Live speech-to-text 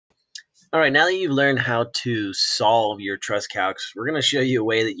All right, now that you've learned how to solve your trust calcs, we're going to show you a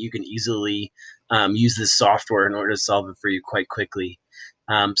way that you can easily use this software in order to solve it for you quite quickly.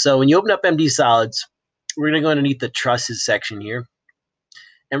 So when you open up MdSolids, we're going to go underneath the Trusses section here,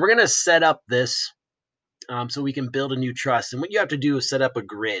 and we're going to set up this so we can build a new truss. And what you have to do is set up a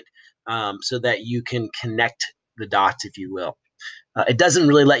grid so that you can connect the dots, if you will. It doesn't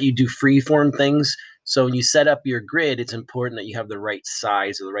really let you do free-form things. So when you set up your grid, it's important that you have the right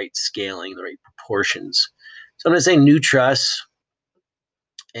size or the right scaling, the right proportions. So I'm going to say new truss.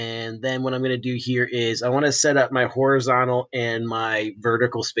 And then what I'm going to do here is I want to set up my horizontal and my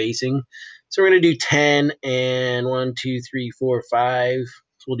vertical spacing. So we're going to do 10 and 1, 2, 3, 4, 5.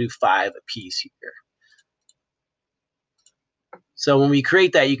 So we'll do 5 a piece here. So when we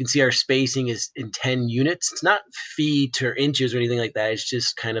create that, you can see our spacing is in 10 units. It's not feet or inches or anything like that. It's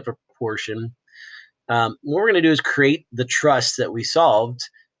just kind of a proportion. What we're going to do is create the truss that we solved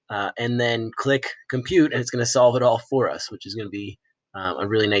and then click compute, and it's going to solve it all for us, which is going to be a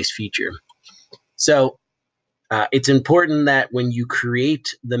really nice feature. So it's important that when you create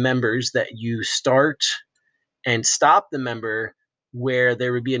the members that you start and stop the member where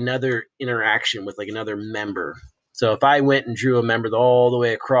there would be another interaction with like another member. So if I went and drew a member all the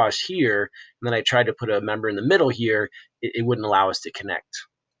way across here, and then I tried to put a member in the middle here, it wouldn't allow us to connect.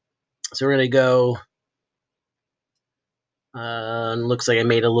 So we're going to go, looks like I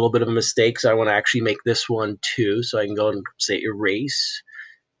made a little bit of a mistake, so I want to actually make this one too. So I can go and say erase,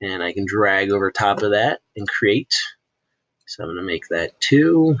 and I can drag over top of that and create. So I'm going to make that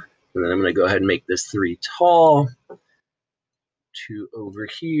 2, and then I'm going to go ahead and make this 3 tall. 2 over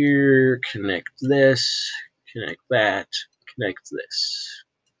here, connect this, connect that, connect this.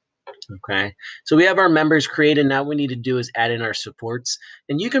 Okay, so we have our members created. Now what we need to do is add in our supports.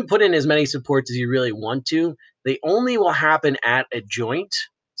 And you can put in as many supports as you really want to. They only will happen at a joint.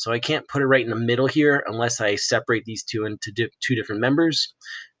 So I can't put it right in the middle here unless I separate these two into 2 different members.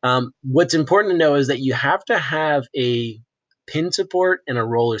 What's important to know is that you have to have a pin support and a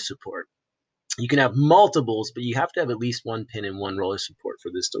roller support. You can have multiples, but you have to have at least 1 pin and 1 roller support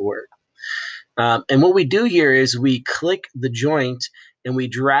for this to work. And what we do here is we click the joint and we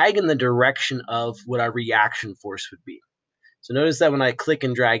drag in the direction of what our reaction force would be. So notice that when I click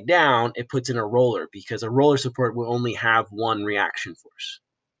and drag down, it puts in a roller because a roller support will only have 1 reaction force.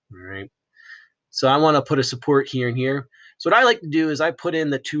 All right. So I want to put a support here and here. So what I like to do is I put in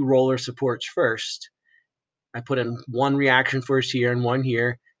the 2 roller supports first. I put in 1 reaction force here and 1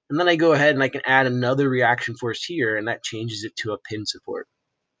 here. And then I go ahead and I can add another reaction force here, and that changes it to a pin support.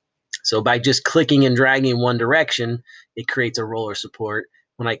 So by just clicking and dragging in one direction, it creates a roller support.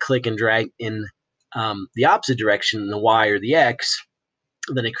 When I click and drag in the opposite direction, the Y or the X,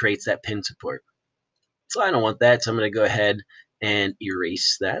 then it creates that pin support. So I don't want that, so I'm going to go ahead and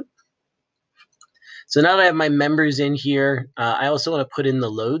erase that. So now that I have my members in here, I also want to put in the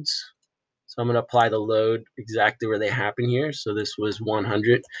loads. So I'm going to apply the load exactly where they happen here. So this was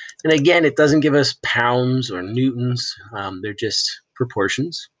 100. And again, it doesn't give us pounds or newtons. They're just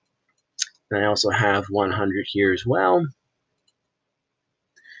proportions. And I also have 100 here as well.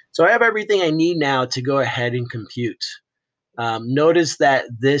 So I have everything I need now to go ahead and compute. Notice that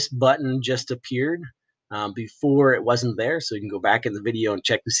this button just appeared. Before it wasn't there, so you can go back in the video and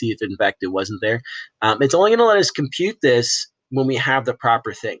check to see if in fact it wasn't there. It's only going to let us compute this when we have the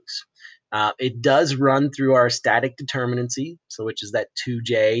proper things. It does run through our static determinancy, so which is that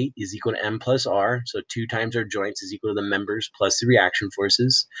 2J is equal to M plus R, so 2 times our joints is equal to the members plus the reaction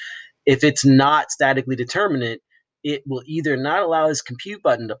forces. If it's not statically determinate, it will either not allow this compute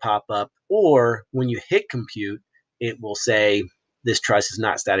button to pop up, or when you hit compute, it will say, this truss is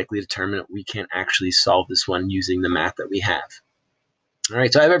not statically determinate. We can't actually solve this one using the math that we have. All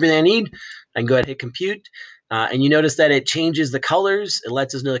right, so I have everything I need. I can go ahead and hit compute. And you notice that it changes the colors. It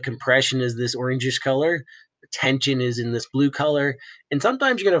lets us know the compression is this orangish color. The tension is in this blue color. And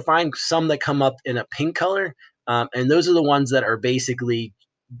sometimes you're going to find some that come up in a pink color. And those are the ones that are basically,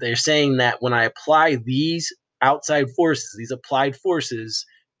 they're saying that when I apply these outside forces, these applied forces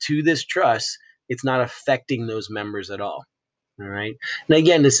to this truss, it's not affecting those members at all. All right. And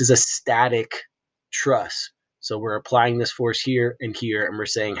again, this is a static truss. So we're applying this force here and here, and we're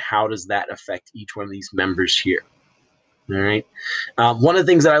saying, how does that affect each one of these members here? All right. One of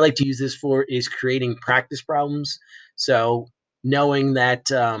the things that I like to use this for is creating practice problems. So knowing that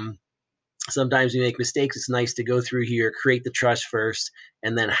sometimes we make mistakes, it's nice to go through here, create the truss first,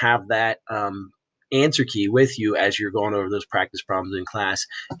 and then have that answer key with you as you're going over those practice problems in class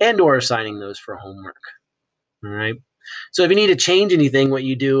and or assigning those for homework. All right. So if you need to change anything, what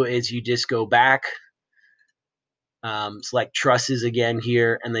you do is you just go back Select trusses again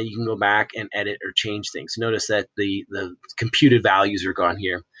here, and then you can go back and edit or change things. Notice that the computed values are gone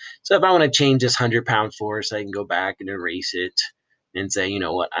here. So if I want to change this 100-pound force, I can go back and erase it and say, you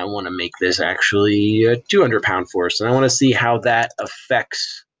know what, I want to make this actually a 200-pound force, and I want to see how that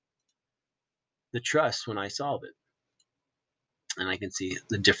affects the truss when I solve it. And I can see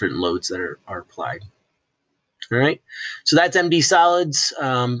the different loads that are applied. All right, so that's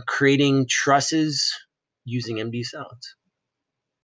MdSolids, creating trusses using MdSolids.